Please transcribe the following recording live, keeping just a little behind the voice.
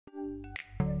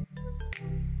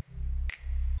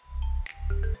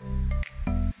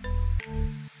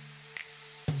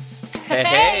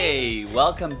Hey,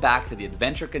 welcome back to The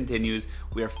Adventure Continues.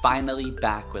 We are finally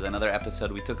back with another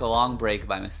episode. We took a long break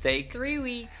by mistake. 3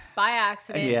 weeks by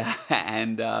accident. Yeah,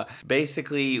 and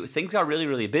basically things got really,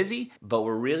 really busy, but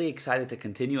we're really excited to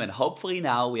continue. And hopefully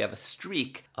now we have a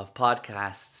streak of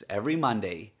podcasts every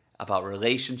Monday about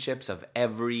relationships of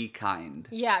every kind.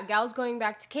 Yeah, Gal's going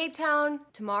back to Cape Town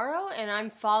tomorrow, and I'm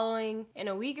following in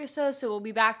a week or so we'll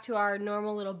be back to our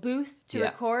normal little booth to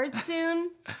record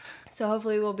soon. So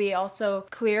hopefully we'll be also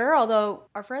clearer, although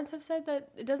our friends have said that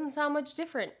it doesn't sound much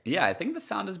different. Yeah, I think the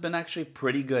sound has been actually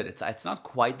pretty good. It's not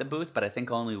quite the booth, but I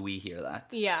think only we hear that.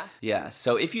 Yeah. Yeah,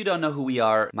 so if you don't know who we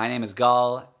are, my name is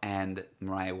Gal, and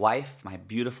my wife, my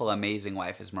beautiful, amazing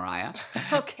wife is Mariah.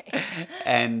 Okay.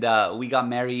 And we got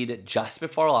married just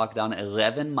before lockdown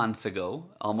 11 months ago,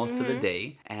 almost to the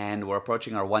day, and we're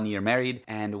approaching our 1 year married,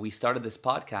 and we started this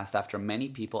podcast after many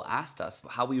people asked us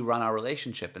how we run our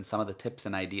relationship and some of the tips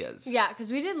and ideas. Yeah,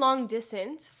 because we did long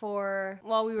distance we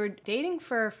were dating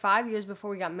for 5 years before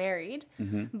we got married,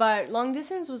 but long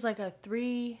distance was like a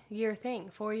 3-year thing,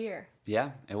 4-year.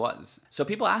 Yeah, it was. So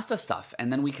people asked us stuff,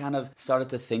 and then we kind of started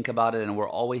to think about it, and we're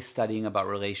always studying about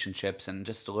relationships and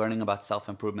just learning about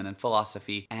self-improvement and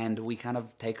philosophy, and we kind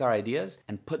of take our ideas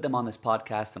and put them on this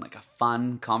podcast in like a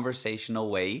fun, conversational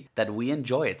way that we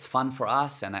enjoy. It's fun for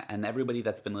us, and everybody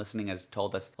that's been listening has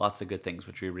told us lots of good things,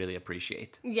 which we really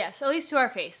appreciate. Yes, at least to our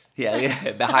face.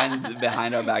 Yeah,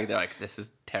 behind our back, they're like, this is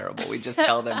terrible. We just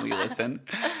tell them we listen.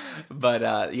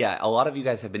 But yeah, a lot of you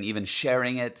guys have been even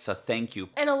sharing it, so thank you.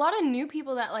 And a lot of new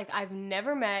people that like I've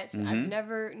never met, I've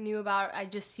never knew about. I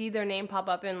just see their name pop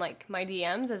up in like my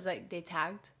DMs as like they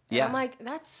tagged. And Yeah. I'm like,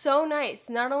 that's so nice.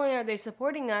 Not only are they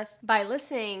supporting us by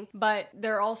listening, but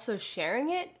they're also sharing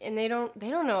it, and they don't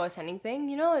know us anything.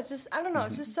 You know, it's just, I don't know,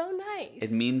 it's just so nice.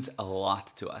 It means a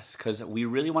lot to us because we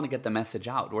really want to get the message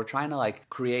out. We're trying to like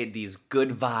create these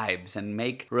good vibes and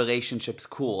make relationships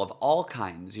cool of all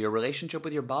kinds. Your relationship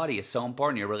with your body is so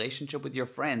important. Your relationship with your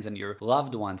friends and your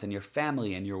loved ones and your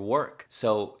family and your work.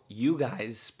 So you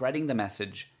guys spreading the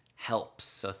message helps.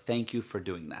 So thank you for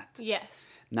doing that.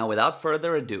 Yes. Now, without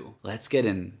further ado, let's get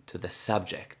into the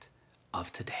subject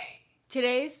of today.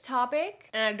 Today's topic,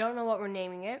 and I don't know what we're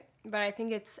naming it, but I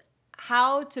think it's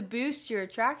how to boost your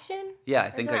attraction. Yeah,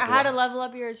 I think like how to level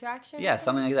up your attraction. Yeah,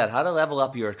 something like that. How to level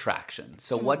up your attraction.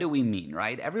 So what do we mean,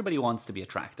 right? Everybody wants to be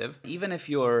attractive. Even if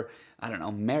you're, I don't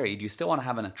know, married, you still want to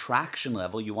have an attraction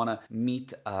level. You want to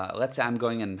meet, let's say I'm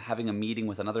going and having a meeting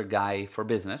with another guy for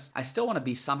business. I still want to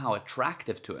be somehow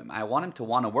attractive to him. I want him to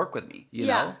want to work with me, you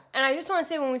know? And I just want to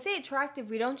say, when we say attractive,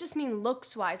 we don't just mean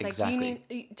looks-wise. Exactly.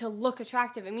 Like, you need to look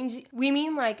attractive. We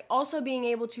mean like also being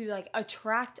able to like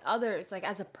attract others, like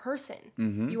as a person.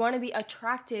 You want to be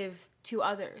attractive to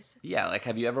others. Yeah, like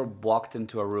have you ever walked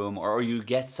into a room or you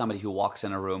get somebody who walks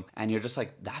in a room and you're just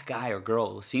like, that guy or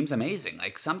girl seems amazing.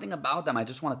 Like something about them, I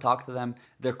just want to talk to them.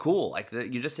 They're cool. Like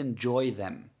you just enjoy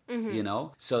them. You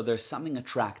know? So there's something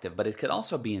attractive, but it could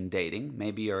also be in dating.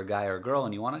 Maybe you're a guy or a girl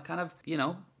and you want to kind of, you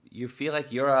know, you feel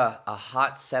like you're a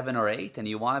hot 7 or 8 and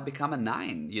you want to become a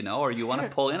 9, you know, or you want to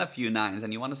pull in a few 9s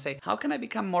and you want to say, how can I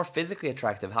become more physically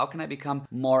attractive? How can I become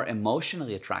more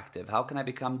emotionally attractive? How can I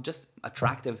become just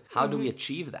attractive? How do we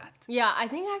achieve that? Yeah, I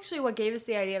think actually what gave us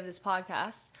the idea of this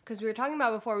podcast, because we were talking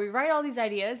about before, we write all these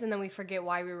ideas and then we forget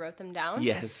why we wrote them down.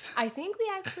 Yes. I think we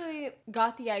actually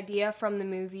got the idea from the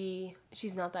movie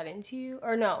She's Not That Into You,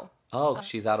 or no. Oh,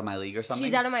 She's Out of My League or something?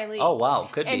 She's Out of My League. Oh, wow.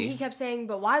 Could be. And he kept saying,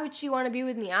 but why would she want to be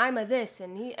with me? I'm a this.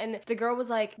 And the girl was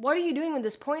like, what are you doing with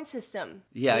this point system?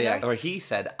 Yeah, you know? yeah. Or he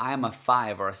said, I'm a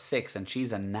 5 or a 6 and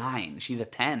she's a 9. She's a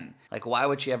 10. Like, why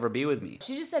would she ever be with me?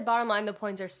 She just said, bottom line, the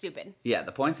points are stupid. Yeah,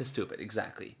 the points are stupid.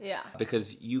 Exactly. Yeah.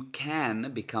 Because you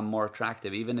can become more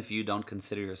attractive even if you don't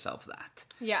consider yourself that.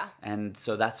 Yeah. And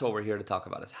so that's what we're here to talk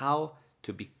about, is how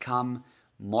to become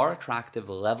more attractive,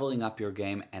 leveling up your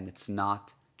game, and it's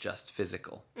not just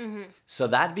physical. So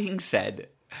that being said,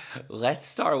 let's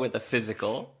start with the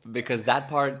physical, because that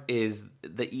part is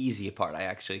the easy part, I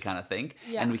actually kind of think.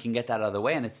 Yeah. And we can get that out of the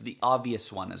way, and it's the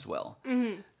obvious one as well.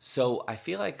 So I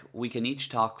feel like we can each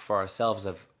talk for ourselves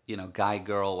of, you know, guy,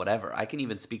 girl, whatever. I can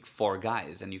even speak for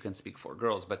guys, and you can speak for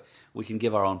girls, but we can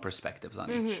give our own perspectives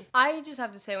on each. I just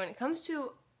have to say, when it comes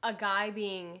to a guy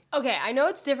being... Okay, I know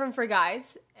it's different for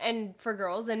guys and for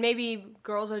girls, and maybe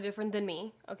girls are different than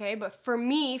me, okay? But for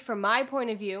me, from my point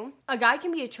of view, a guy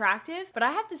can be attractive, but I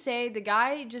have to say the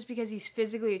guy, just because he's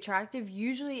physically attractive,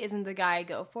 usually isn't the guy I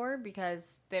go for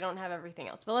because they don't have everything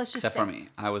else. But let's just Except say... for me.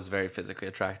 I was very physically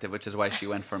attractive, which is why she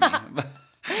went for me.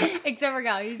 Except for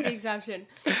Gal, he's the exception.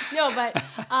 No, but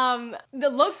the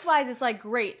looks wise, it's like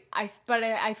great.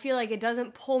 I feel like it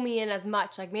doesn't pull me in as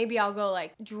much. Like maybe I'll go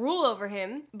like drool over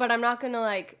him, but I'm not gonna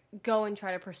like go and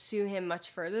try to pursue him much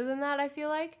further than that. I feel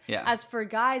like. Yeah. As for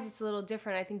guys, it's a little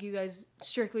different. I think you guys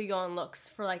strictly go on looks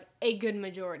for like a good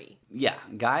majority. Yeah,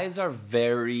 guys are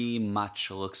very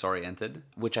much looks oriented,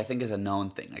 which I think is a known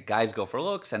thing. Like guys go for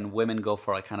looks and women go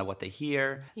for like kind of what they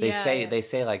hear. They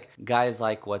say like guys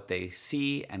like what they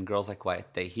see and girls like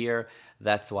what they hear.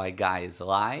 That's why guys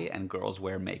lie and girls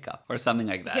wear makeup or something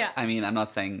like that. Yeah. I mean, I'm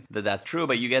not saying that that's true,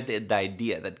 but you get the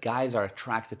idea that guys are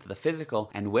attracted to the physical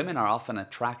and women are often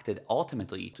attracted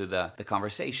ultimately to the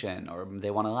conversation, or they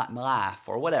want to laugh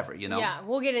or whatever, you know? Yeah,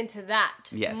 we'll get into that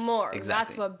more. Exactly.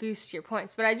 That's what boosts your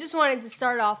points. But I just wanted to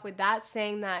start off with that,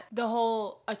 saying that the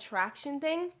whole attraction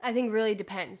thing, I think really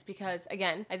depends because,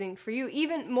 again, I think for you,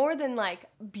 even more than like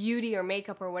beauty or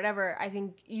makeup or whatever, I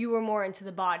think you were more into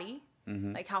the body.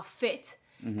 Mm-hmm. Like how fit.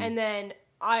 Mm-hmm. And then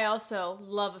I also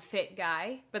love a fit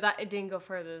guy, but it didn't go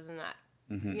further than that.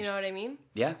 Mm-hmm. You know what I mean?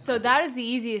 Yeah. So that is the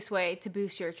easiest way to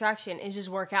boost your attraction is just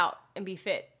work out and be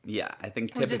fit. Yeah, I think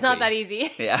typically... Which is not that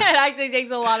easy. Yeah. It actually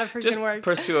takes a lot of freaking just work.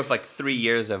 Pursue of like 3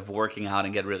 years of working out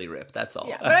and get really ripped. That's all.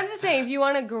 Yeah, but I'm just saying, if you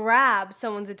want to grab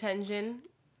someone's attention,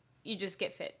 you just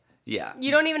get fit. Yeah. You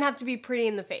don't even have to be pretty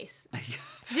in the face.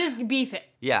 Just be fit.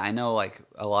 Yeah, I know like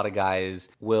a lot of guys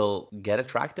will get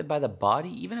attracted by the body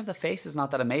even if the face is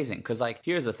not that amazing. Because like,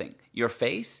 here's the thing. Your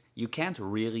face, you can't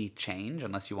really change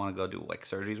unless you want to go do like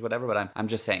surgeries, whatever. But I'm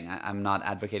just saying, I'm not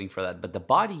advocating for that. But the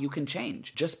body you can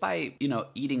change just by,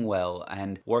 eating well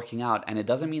and working out. And it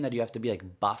doesn't mean that you have to be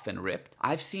like buff and ripped.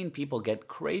 I've seen people get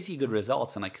crazy good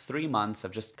results in like 3 months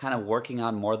of just kind of working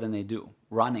out more than they do.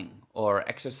 Running or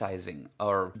exercising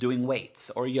or doing weights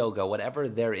or yoga, whatever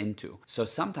they're into. So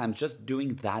sometimes just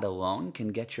doing that alone can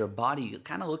get your body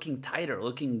kind of looking tighter,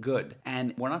 looking good.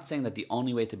 And we're not saying that the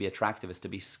only way to be attractive is to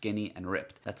be skinny and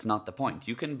ripped. That's not the point.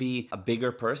 You can be a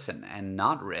bigger person and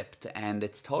not ripped, and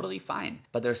it's totally fine.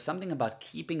 But there's something about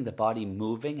keeping the body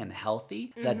moving and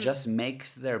healthy that just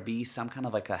makes there be some kind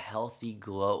of like a healthy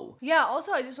glow. Yeah,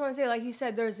 also I just want to say, like you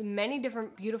said, there's many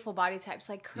different beautiful body types.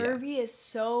 Like curvy is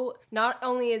so, not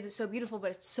only is it so beautiful,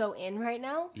 but it's so in right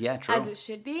now. Yeah, true. As it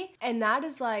should be. And that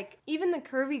is like, even the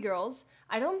curvy girls,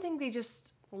 I don't think they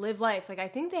just live life. Like I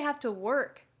think they have to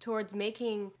work towards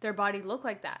making their body look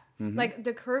like that. Mm-hmm. Like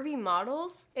the curvy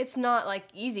models, it's not like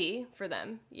easy for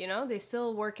them, They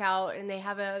still work out and they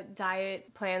have a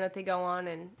diet plan that they go on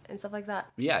and stuff like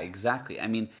that. Yeah, exactly. I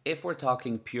mean, if we're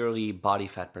talking purely body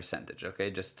fat percentage, okay,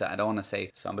 I don't want to say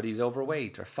somebody's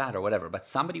overweight or fat or whatever, but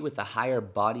somebody with a higher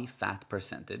body fat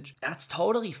percentage, that's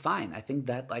totally fine. I think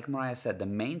that, like Mariah said, the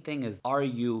main thing is, are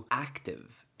you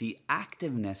active? The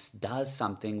activeness does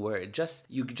something where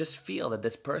you just feel that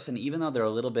this person, even though they're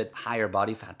a little bit higher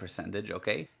body fat percentage,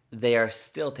 okay, they are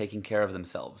still taking care of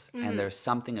themselves. Mm-hmm. And there's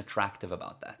something attractive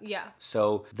about that. Yeah.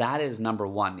 So that is number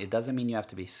one. It doesn't mean you have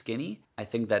to be skinny. I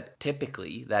think that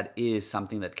typically that is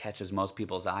something that catches most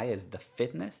people's eye is the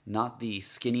fitness, not the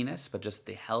skinniness, but just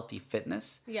the healthy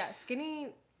fitness. Yeah, skinny,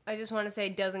 I just want to say,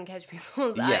 doesn't catch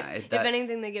people's eyes. If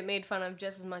anything, they get made fun of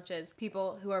just as much as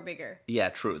people who are bigger. Yeah,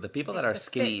 true. The people that are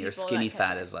skinny or skinny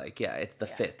fat is like, it's the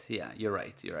fit. Yeah, you're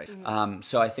right. Mm-hmm.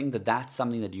 So I think that that's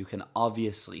something that you can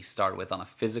obviously start with on a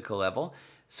physical level.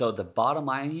 So the bottom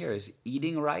line here is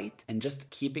eating right and just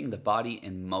keeping the body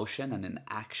in motion and in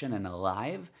action and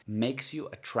alive makes you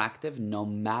attractive no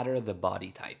matter the body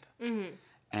type. Mm-hmm.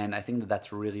 And I think that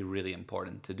that's really, really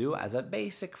important to do as a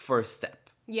basic first step.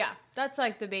 Yeah, that's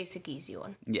like the basic easy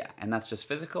one. Yeah, and that's just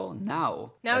physical.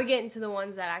 Now we get into the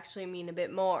ones that actually mean a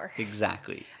bit more.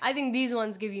 Exactly. I think these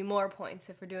ones give you more points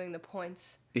if we're doing the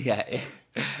points. Yeah,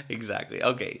 exactly.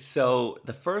 Okay, so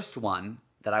the first one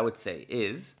that I would say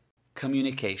is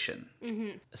communication.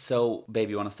 Mm-hmm. So, babe,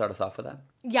 you want to start us off with that?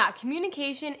 Yeah,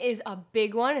 communication is a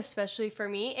big one, especially for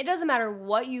me. It doesn't matter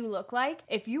what you look like.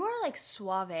 If you are like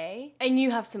suave and you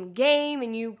have some game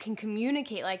and you can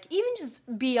communicate, like even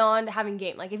just beyond having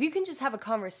game, like if you can just have a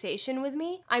conversation with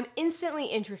me, I'm instantly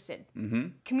interested. Mm-hmm.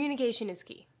 Communication is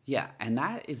key. Yeah, and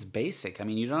that is basic. I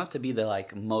mean, you don't have to be the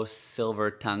like most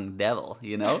silver-tongued devil,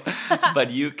 but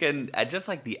you can just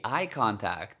like the eye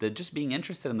contact, the just being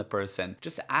interested in the person,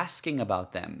 just asking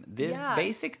about them. These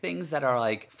basic things that are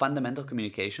like fundamental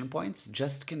communication points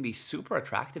just can be super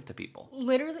attractive to people.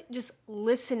 Literally just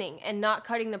listening and not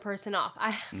cutting the person off.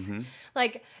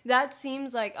 Like that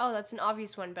seems like, oh, that's an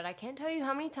obvious one, but I can't tell you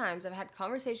how many times I've had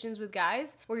conversations with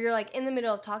guys where you're like in the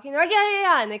middle of talking, they're like,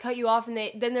 yeah, and they cut you off and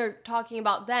then they're talking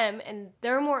about them and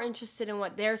they're more interested in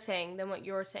what they're saying than what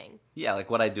you're saying. Yeah, like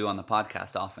what I do on the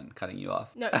podcast often, cutting you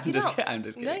off. No, I'm you just don't. kidding. I'm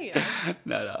just kidding. No, you don't.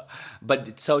 No. But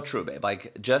it's so true, babe. Like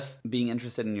just being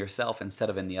interested in yourself instead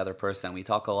of in the other person. We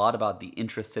talk a lot about the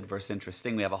interested versus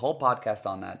interesting. We have a whole podcast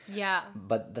on that. Yeah.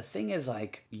 But the thing is,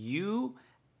 like, you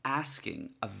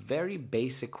asking a very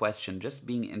basic question, just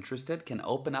being interested, can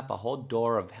open up a whole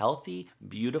door of healthy,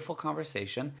 beautiful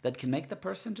conversation that can make the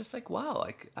person just like, wow,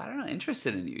 like, I don't know,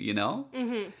 interested in you, you know?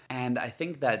 Mm-hmm. And I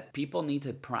think that people need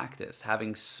to practice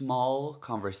having small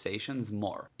conversations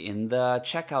more. In the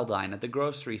checkout line at the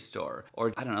grocery store,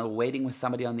 or I don't know, waiting with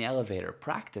somebody on the elevator.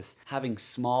 Practice having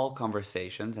small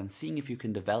conversations and seeing if you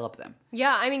can develop them.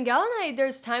 Yeah, I mean, Gal and I,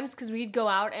 there's times because we'd go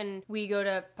out and we go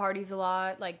to parties a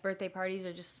lot, like birthday parties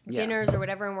or just dinners or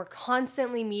whatever, and we're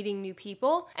constantly meeting new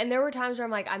people. And there were times where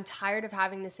I'm like, I'm tired of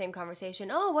having the same conversation.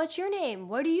 Oh, what's your name?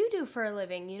 What do you do for a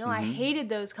living? You know, I hated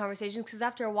those conversations because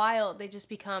after a while, they just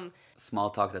become...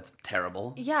 Small talk that's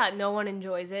terrible. Yeah, no one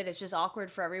enjoys it. It's just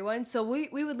awkward for everyone. So we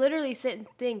would literally sit and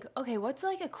think, okay, what's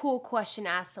like a cool question to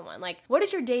ask someone? Like, what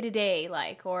is your day-to-day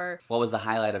like? Or... What was the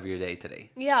highlight of your day today?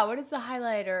 Yeah, what is the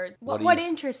highlight? Or what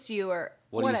interests you? Or...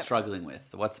 What are you struggling with?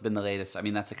 What's been the latest? I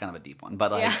mean, that's a kind of a deep one.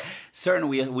 But like,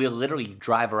 we'll literally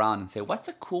drive around and say, what's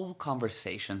a cool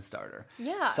conversation starter?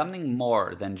 Yeah. Something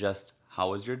more than just,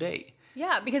 how was your day?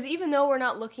 Yeah, because even though we're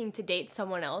not looking to date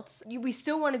someone else, we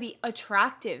still want to be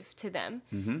attractive to them.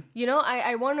 Mm-hmm. You know,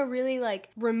 I want to really like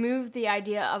remove the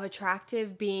idea of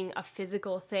attractive being a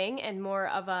physical thing and more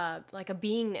of a like a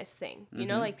beingness thing. You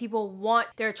know, like people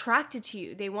they're attracted to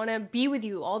you. They want to be with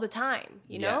you all the time,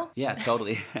 you know? Yeah,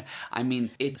 totally. I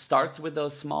mean, it starts with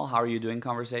those small, how are you doing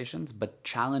conversations, but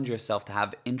challenge yourself to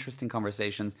have interesting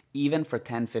conversations even for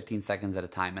 10, 15 seconds at a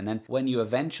time. And then when you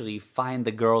eventually find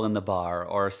the girl in the bar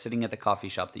or sitting at the coffee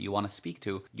shop that you want to speak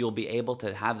to, you'll be able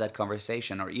to have that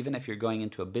conversation. Or even if you're going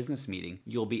into a business meeting,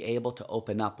 you'll be able to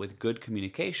open up with good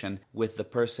communication with the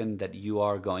person that you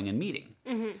are going and meeting.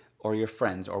 Mm-hmm. Or your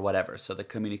friends or whatever. So the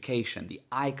communication, the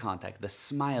eye contact, the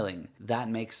smiling, that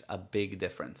makes a big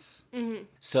difference. Mm-hmm.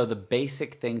 So the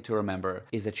basic thing to remember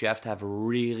is that you have to have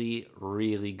really,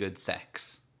 really good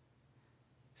sex.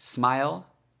 Smile,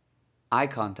 eye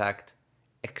contact,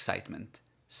 excitement.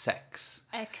 Sex.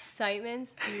 Excitement?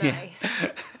 Nice.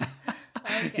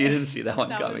 Okay. You didn't see that one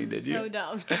coming, did you? So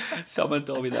dumb. Someone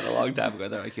told me that a long time ago.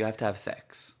 They're like, you have to have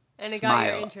sex. And it Smile, got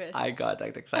your interest. Eye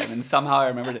contact, excitement. Somehow I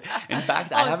remembered it. In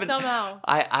fact, I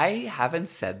haven't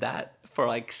said that for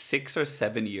like 6 or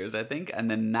 7 years, I think. And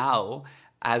then now,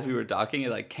 as we were talking, it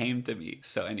like came to me.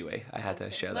 So anyway, I had to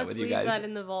share that with you guys. Let's leave that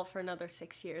in the vault for another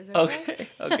 6 years. Okay.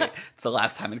 It's the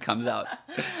last time it comes out.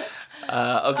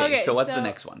 Okay, so what's the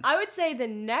next one? I would say the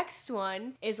next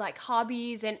one is like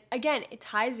hobbies. And again, it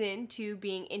ties into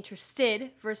being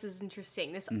interested versus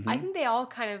interesting. I think they all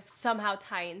kind of somehow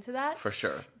tie into that. For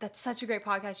sure. That's such a great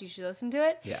podcast. You should listen to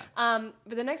it. Yeah.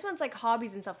 But the next one's like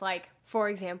hobbies and stuff. Like, for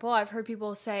example, I've heard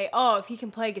people say, oh, if he can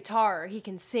play guitar or he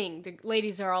can sing, the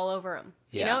ladies are all over him.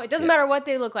 You know, it doesn't matter what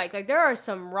they look like. Like, there are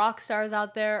some rock stars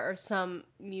out there or some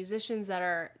musicians that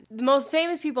are the most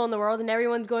famous people in the world and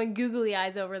everyone's going googly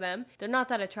eyes over them. They're not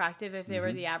that attractive if they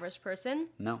were the average person.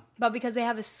 No. But because they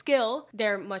have a skill,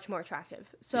 they're much more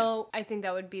attractive. So I think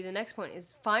that would be the next point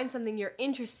is find something you're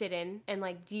interested in and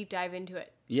like deep dive into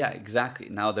it. Yeah, exactly.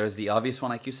 Now, there's the obvious one,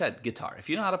 like you said, guitar. If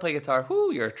you know how to play guitar,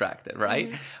 you're attracted,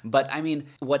 right? Mm-hmm. But, I mean,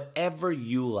 whatever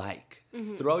you like,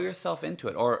 throw yourself into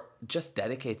it or just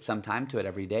dedicate some time to it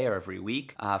every day or every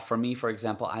week. For me, for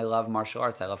example, I love martial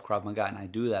arts. I love Krav Maga, and I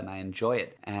do that, and I enjoy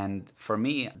it. And for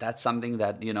me, that's something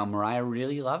that, you know, Mariah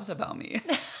really loves about me.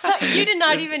 You did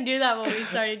not even do that when we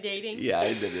started dating. Yeah,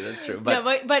 I did it. That's true.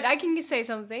 But, but I can say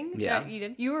something that you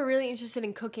did. You were really interested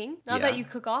in cooking. Not that you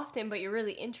cook often, but you're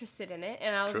really interested in it.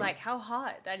 And I was like, how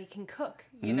hot that he can cook,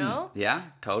 you know? Yeah,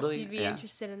 totally. You'd be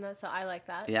interested in that, so I like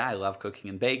that. Yeah, I love cooking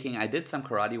and baking. I did some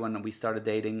karate when we started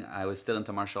dating. I was still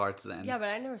into martial arts then. Yeah, but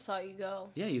I never saw you go.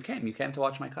 Yeah, you came. You came to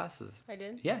watch my classes. I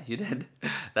did? Yeah, you did.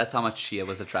 That's how much Shia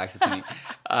was attracted to me.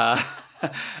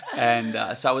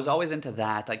 And so I was always into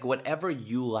that. Like, whatever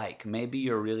you like. Maybe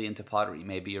you're really into pottery.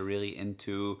 Maybe you're really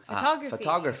into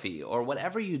photography or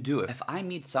whatever you do. If I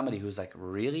meet somebody who's like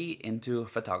really into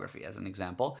photography, as an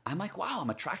example, I'm like, wow, I'm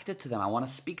attracted to them. I want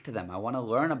to speak to them. I want to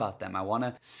learn about them. I want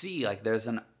to see like there's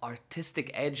an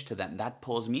artistic edge to them. That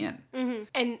pulls me in. Mm-hmm.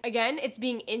 And again, it's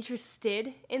being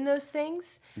interested in those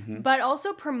things, but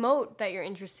also promote that you're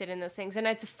interested in those things. And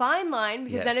it's a fine line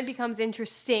because then it becomes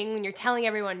interesting when you're telling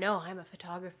everyone, no, I'm a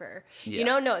photographer. Yeah. You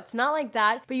know, no, it's not like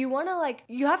that. But you want to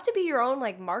you have to be your own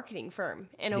like marketing firm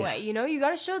in a way. You know, you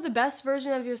got to show the best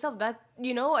version of yourself.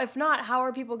 if not, how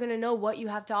are people going to know what you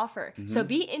have to offer? So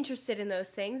be interested in those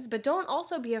things, but don't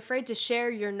also be afraid to share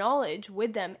your knowledge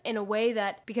with them in a way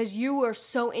that, because you are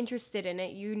so interested in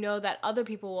it, you know that other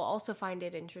people will also find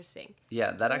it interesting.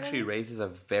 Yeah, that actually raises a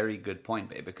very good point,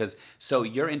 babe, because so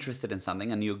you're interested in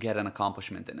something and you get an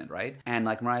accomplishment in it, right? And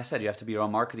like Mariah said, you have to be your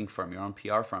own marketing firm, your own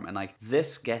PR firm. And like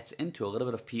this gets into a little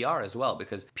bit of PR as well,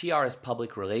 because PR is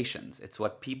public relations. It's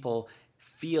what people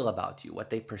feel about you, what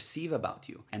they perceive about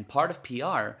you. And part of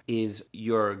PR is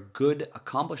your good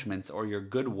accomplishments or your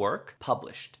good work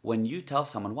published. When you tell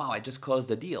someone, wow, I just closed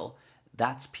a deal,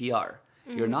 that's PR.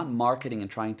 You're not marketing and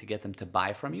trying to get them to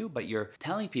buy from you, but you're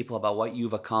telling people about what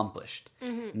you've accomplished.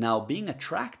 Now, being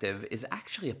attractive is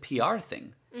actually a PR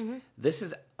thing. This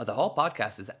is, the whole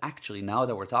podcast is actually, now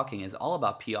that we're talking, is all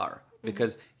about PR.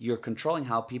 Because you're controlling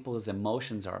how people's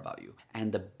emotions are about you.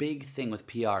 And the big thing with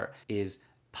PR is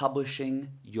publishing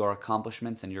your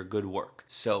accomplishments and your good work.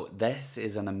 So this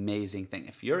is an amazing thing.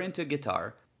 If you're into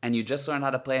guitar and you just learned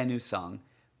how to play a new song,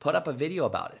 put up a video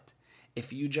about it.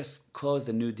 If you just closed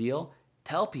a new deal,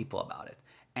 tell people about it.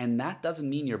 And that doesn't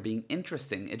mean you're being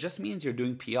interesting. It just means you're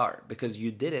doing PR because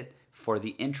you did it for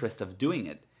the interest of doing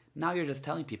it. Now you're just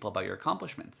telling people about your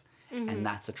accomplishments. And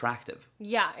that's attractive.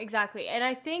 Yeah, exactly. And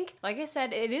I think, like I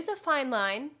said, it is a fine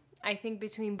line, I think,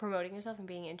 between promoting yourself and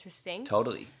being interesting.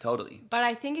 Totally. But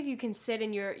I think if you can sit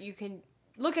and you can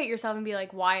look at yourself and be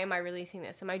like, why am I releasing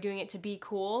this? Am I doing it to be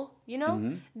cool?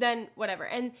 Then whatever.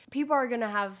 And people are going to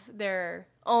have their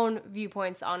own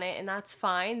viewpoints on it, and that's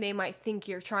fine. They might think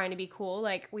you're trying to be cool.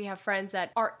 Like, we have friends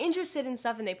that are interested in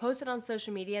stuff and they post it on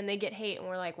social media and they get hate, and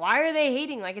we're like, why are they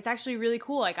hating? Like, it's actually really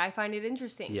cool. Like, I find it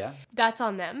interesting. Yeah. That's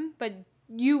on them, but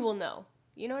you will know.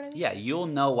 You know what I mean? Yeah, you'll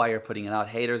know why you're putting it out.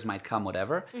 Haters might come,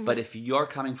 whatever. But if you're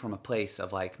coming from a place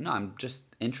of like, no, I'm just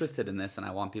interested in this and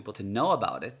I want people to know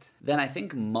about it, then I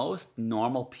think most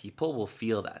normal people will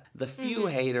feel that. The few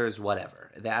haters,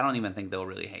 whatever. I don't even think they'll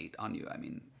really hate on you. I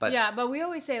mean, but... Yeah, but we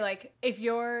always say, like, if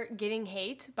you're getting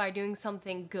hate by doing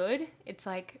something good, it's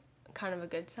like kind of a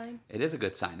good sign. It is a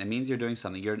good sign. It means you're doing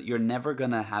something. You're never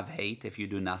gonna have hate if you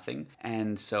do nothing.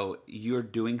 And so you're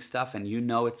doing stuff and you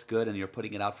know it's good and you're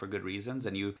putting it out for good reasons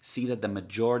and you see that the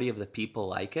majority of the people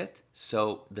like it.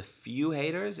 So the few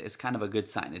haters is kind of a good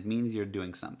sign. It means you're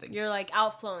doing something. You're like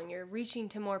outflowing. You're reaching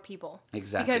to more people.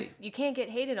 Exactly. Because you can't get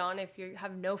hated on if you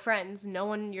have no friends, no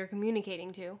one you're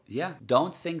communicating to. Yeah.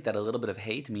 Don't think that a little bit of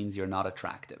hate means you're not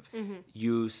attractive.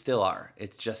 You still are.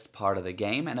 It's just part of the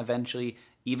game, and eventually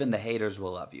even the haters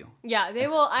will love you. Yeah, they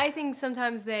will. I think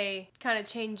sometimes they kind of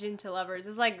change into lovers.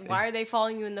 It's like, why are they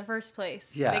following you in the first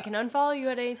place? Yeah. They can unfollow you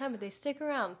at any time, but they stick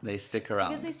around. They stick around.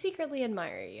 Because they secretly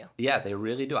admire you. Yeah, they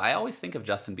really do. I always think of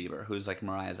Justin Bieber, who's like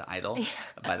Mariah's idol,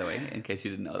 by the way, in case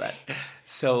you didn't know that.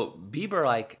 So Bieber,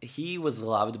 like, he was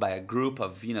loved by a group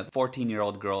of,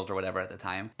 14-year-old girls or whatever at the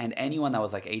time. And anyone that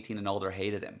was like 18 and older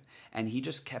hated him. And he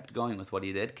just kept going with what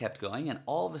he did, kept going. And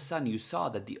all of a sudden you saw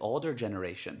that the older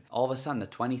generation, all of a sudden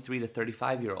the 23 to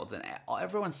 35-year-olds, and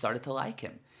everyone started to like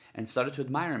him and started to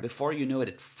admire him. Before you knew it,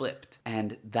 it flipped.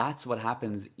 And that's what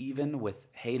happens even with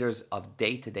haters of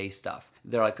day-to-day stuff.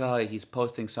 They're like, oh, he's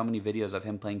posting so many videos of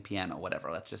him playing piano,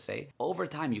 whatever, let's just say. Over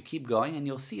time, you keep going and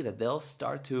you'll see that they'll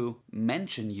start to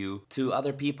mention you to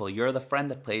other people. You're the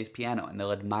friend that plays piano, and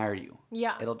they'll admire you.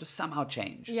 Yeah. It'll just somehow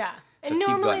change. Yeah. So and keep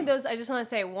normally going. those, I just want to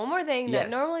say one more thing, that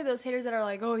Yes. normally those haters that are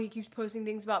like, oh, he keeps posting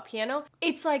things about piano,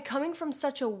 it's like coming from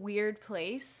such a weird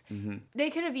place.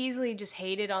 They could have easily just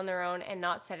hated on their own and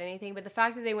not said anything, but the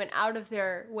fact that they went out of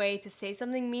their way to say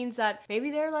something means that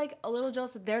maybe they're like a little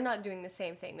jealous that they're not doing the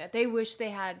same thing, that they wish they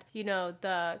had,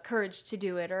 the courage to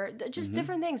do it, or just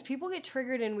different things. People get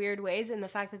triggered in weird ways, and the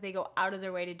fact that they go out of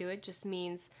their way to do it just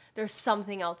means there's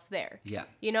something else there. Yeah.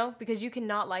 Because you can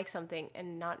not like something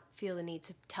and not feel the need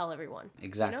to tell everyone.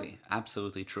 Exactly.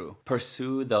 Absolutely true.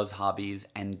 Pursue those hobbies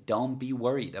and don't be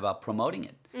worried about promoting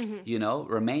it.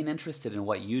 Remain interested in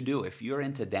what you do. If you're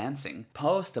into dancing,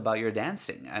 post about your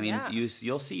dancing. I mean,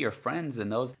 you'll see your friends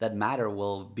and those that matter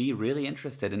will be really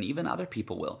interested, and even other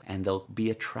people will. And there'll be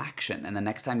attraction. And the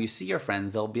next time you see your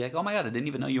friends, they'll be like, oh my God, I didn't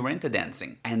even know you were into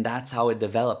dancing. And that's how it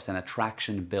develops and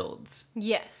attraction builds.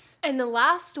 Yes. And the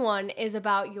last one is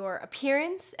about your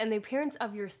appearance and the appearance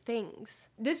of your things.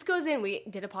 This goes in, we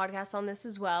did a podcast on this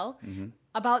as well,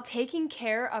 about taking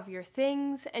care of your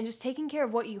things and just taking care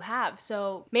of what you have.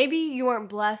 So maybe you weren't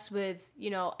blessed with,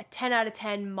 a 10 out of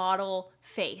 10 model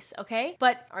face, okay?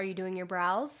 But are you doing your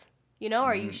brows?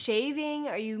 Are you shaving?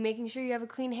 Are you making sure you have a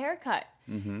clean haircut?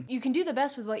 You can do the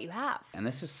best with what you have. And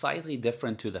this is slightly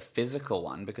different to the physical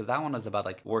one, because that one is about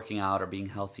like working out or being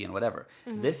healthy and whatever.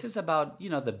 This is about,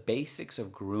 the basics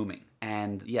of grooming.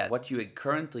 And yeah, what you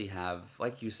currently have,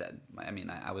 like you said, I mean,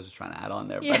 I was just trying to add on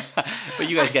there, but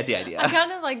you guys get the idea. I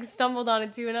kind of like stumbled on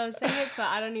it too when I was saying it, so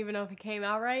I don't even know if it came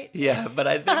out right. Yeah, but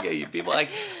I think people like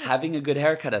having a good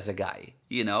haircut as a guy,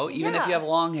 you know, even if you have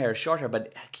long hair, short hair,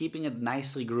 but keeping it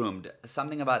nicely groomed.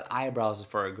 Something about eyebrows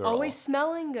for a girl. Always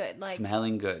smelling good. Like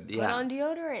smelling good, yeah. Put on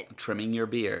deodorant. Trimming your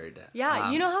beard. Yeah,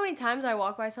 you know how many times I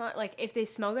walk by someone, like if they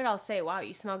smell good, I'll say, wow,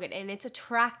 you smell good. And it's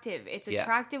attractive. It's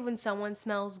attractive when someone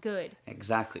smells good.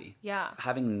 Exactly. Yeah.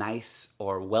 Having nice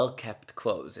or well-kept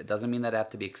clothes. It doesn't mean that they have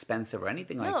to be expensive or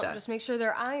anything like that. No, just make sure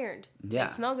they're ironed. Yeah.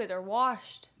 They smell good. They're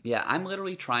washed. Yeah, I'm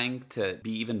literally trying to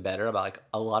be even better about like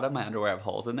a lot of my underwear have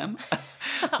holes in them.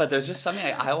 But there's just something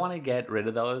I want to get rid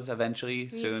of those eventually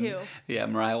soon. Me too. Yeah,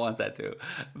 Mariah wants that too.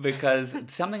 Because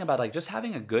something about like just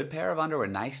having a good pair of underwear,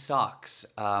 nice socks,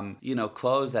 you know,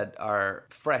 clothes that are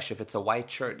fresh. If it's a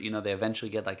white shirt, you know, they eventually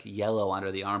get like yellow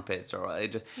under the armpits or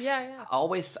it just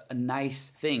always nice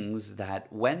things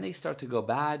that when they start to go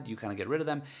bad, you kind of get rid of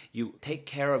them. You take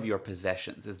care of your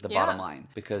possessions is the bottom line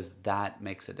because that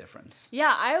makes a difference.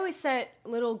 Yeah, I always set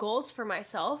little goals for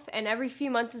myself, and every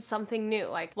few months is something new.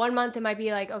 Like 1 month it might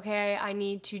be like, okay, I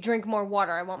need to drink more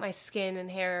water. I want my skin and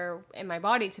hair and my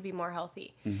body to be more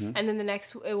healthy. And then the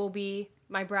next it will be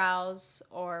my brows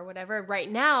or whatever. Right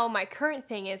now, my current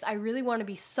thing is I really want to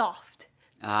be soft.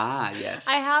 Ah, yes.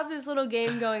 I have this little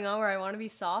game going on where I want to be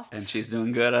soft. And she's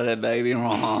doing good at it, baby.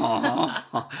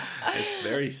 It's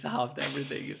very soft.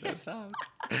 Everything is so soft.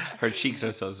 Her cheeks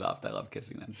are so soft. I love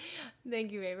kissing them.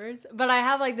 Thank you, Babers. But I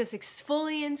have like this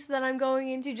exfoliant that I'm going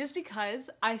into just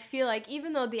because I feel like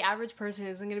even though the average person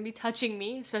isn't going to be touching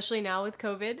me, especially now with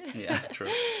COVID. Yeah, true.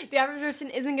 The average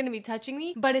person isn't going to be touching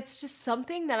me, but it's just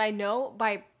something that I know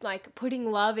by like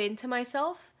putting love into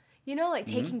myself, you know, like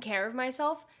taking care of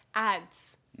myself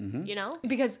adds, you know?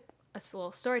 Because, a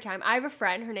little story time, I have a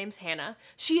friend, her name's Hannah.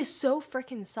 She is so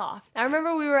freaking soft. I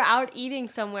remember we were out eating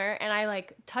somewhere and I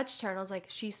like touched her and I was like,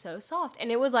 she's so soft.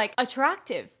 And it was like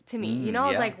attractive to me, you know? I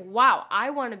was like, wow,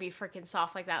 I want to be freaking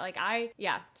soft like that. Like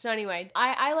so anyway,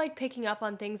 I like picking up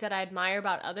on things that I admire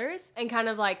about others and kind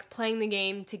of like playing the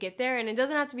game to get there. And it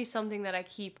doesn't have to be something that I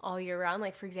keep all year round.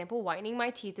 Like for example, whitening my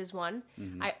teeth is one.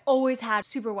 I always had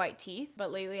super white teeth,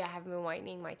 but lately I haven't been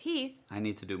whitening my teeth. I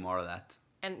need to do more of that.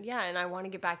 And I want to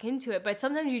get back into it. But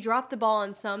sometimes you drop the ball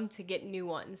on some to get new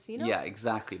ones, you know? Yeah,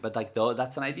 exactly. But like, though,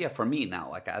 that's an idea for me now.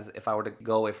 Like, as if I were to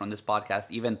go away from this podcast,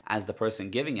 even as the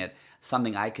person giving it,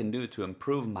 something I can do to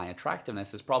improve my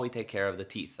attractiveness is probably take care of the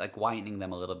teeth, like whitening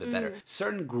them a little bit better.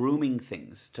 Certain grooming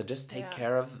things to just take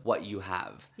care of what you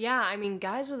have. Yeah, I mean,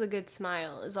 guys with a good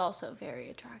smile is also very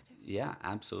attractive. Yeah,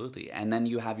 absolutely. And then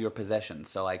you have your possessions.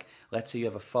 So like, let's say you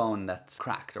have a phone that's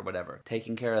cracked or whatever,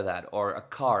 taking care of that, or a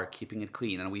car, keeping it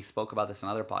clean. And we spoke about this in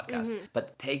other podcasts,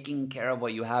 but taking care of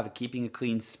what you have, keeping a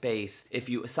clean space.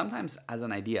 Sometimes as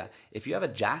an idea, if you have a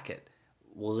jacket,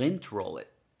 lint roll it.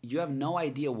 You have no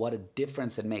idea what a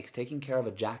difference it makes. Taking care of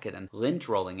a jacket and lint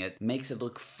rolling it makes it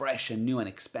look fresh and new and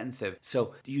expensive.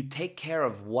 So you take care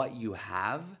of what you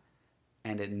have,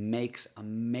 and it makes a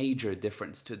major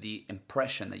difference to the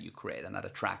impression that you create and that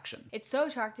attraction. It's so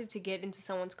attractive to get into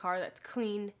someone's car that's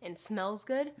clean and smells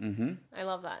good. I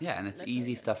love that. Yeah, and it's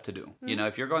easy stuff to do. You know,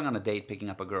 if you're going on a date picking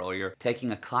up a girl, or you're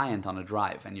taking a client on a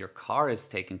drive and your car is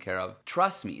taken care of,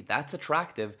 trust me, that's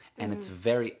attractive, and it's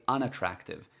very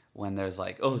unattractive when there's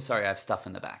like, oh, sorry, I have stuff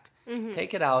in the back.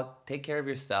 Take it out, take care of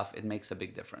your stuff. It makes a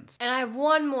big difference. And I have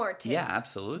one more tip. Yeah,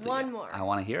 absolutely. One more. I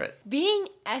want to hear it. Being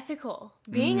ethical,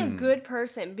 being a good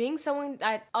person, being someone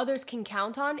that others can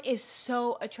count on is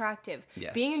so attractive.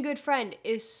 Yes. Being a good friend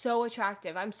is so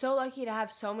attractive. I'm so lucky to have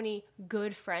so many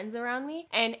good friends around me,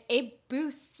 and it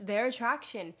boosts their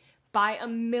attraction by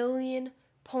 1,000,000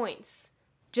 points.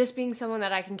 Just being someone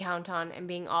that I can count on and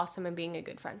being awesome and being a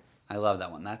good friend. I love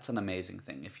that one. That's an amazing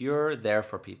thing. If you're there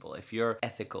for people, if you're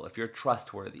ethical, if you're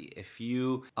trustworthy, if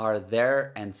you are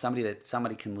there and somebody that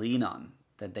somebody can lean on,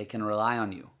 that they can rely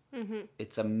on you,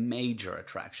 it's a major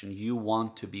attraction. You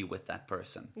want to be with that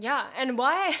person. Yeah, and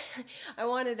why I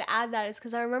wanted to add that is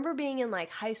because I remember being in like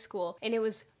high school and it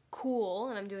was cool,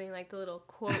 and I'm doing like the little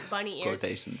quote bunny ears.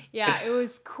 Quotations. Yeah, it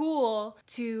was cool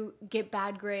to get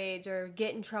bad grades or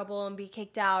get in trouble and be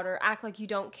kicked out or act like you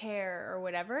don't care or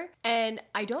whatever. And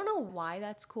I don't know why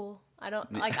that's cool.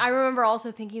 I remember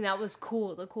also thinking that was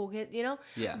cool, the cool kid, you know?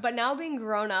 Yeah. But now being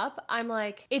grown up, I'm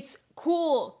like, it's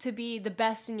cool to be the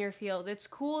best in your field. It's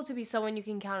cool to be someone you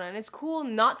can count on. It's cool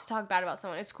not to talk bad about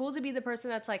someone. It's cool to be the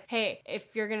person that's like, hey,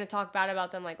 if you're gonna talk bad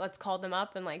about them, like, let's call them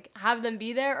up and like have them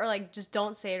be there, or like just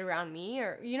don't say it around me,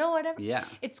 or you know, whatever. Yeah.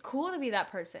 It's cool to be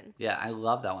that person. Yeah, I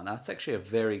love that one. That's actually a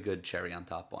very good cherry on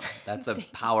top one. That's a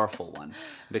powerful one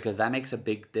because that makes a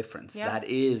big difference. Yeah. That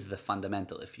is the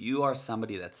fundamental. If you are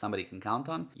somebody that somebody can count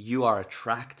on, you are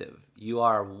attractive. You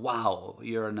are, wow,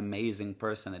 you're an amazing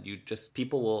person, and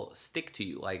people will stick to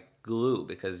you like glue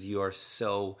because you are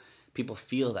so, people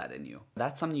feel that in you.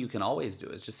 That's something you can always do,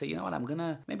 is just say, you know what, I'm going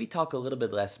to maybe talk a little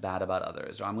bit less bad about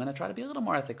others, or I'm going to try to be a little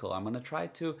more ethical. I'm going to try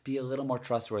to be a little more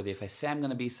trustworthy. If I say I'm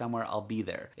going to be somewhere, I'll be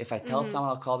there. If I tell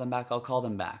someone I'll call them back, I'll call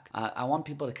them back. I want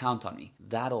people to count on me.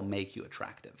 That'll make you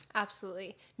attractive.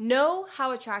 Absolutely. Know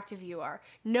how attractive you are.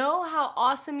 Know how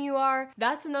awesome you are.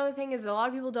 That's another thing, is a lot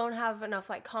of people don't have enough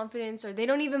like confidence, or they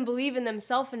don't even believe in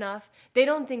themselves enough. They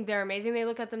don't think they're amazing. They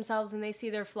look at themselves and they see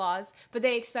their flaws, but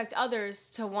they expect others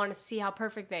to want to see how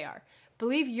perfect they are.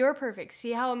 Believe you're perfect.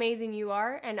 See how amazing you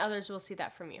are, and others will see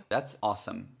that from you. That's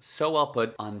awesome. So well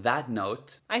put. On that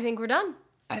note, I think we're done.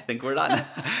 I think we're done.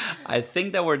 I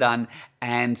think that we're done.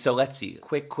 And so let's see.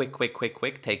 Quick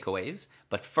takeaways.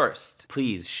 But first,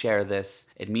 please share this.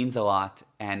 It means a lot.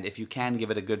 And if you can, give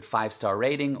it a good 5-star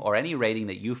rating, or any rating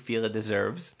that you feel it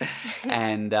deserves.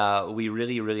 And we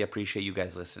really, really appreciate you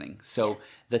guys listening. So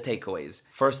the takeaways.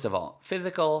 First of all,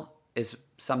 physical is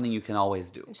something you can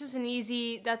always do. It's just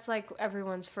that's like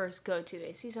everyone's first go-to.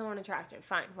 They see someone attractive,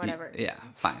 fine, whatever. Yeah,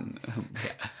 fine.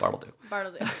 Yeah, Bart'll do.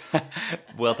 Bart'll do.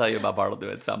 We'll tell you about Bart'll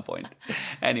do at some point.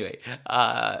 Anyway,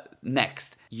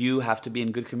 next, you have to be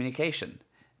in good communication.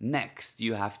 Next,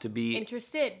 you have to be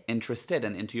interested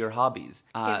and into your hobbies.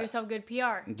 Give yourself good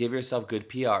PR. Give yourself good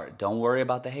PR. Don't worry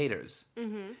about the haters.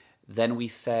 Mm-hmm. Then we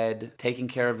said taking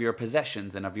care of your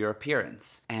possessions and of your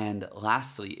appearance. And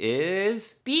lastly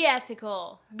is... be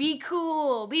ethical. Be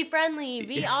cool. Be friendly.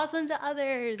 Be awesome to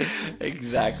others.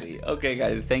 Exactly. Okay,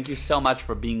 guys. Thank you so much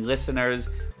for being listeners.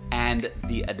 And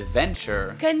the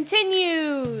adventure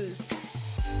continues.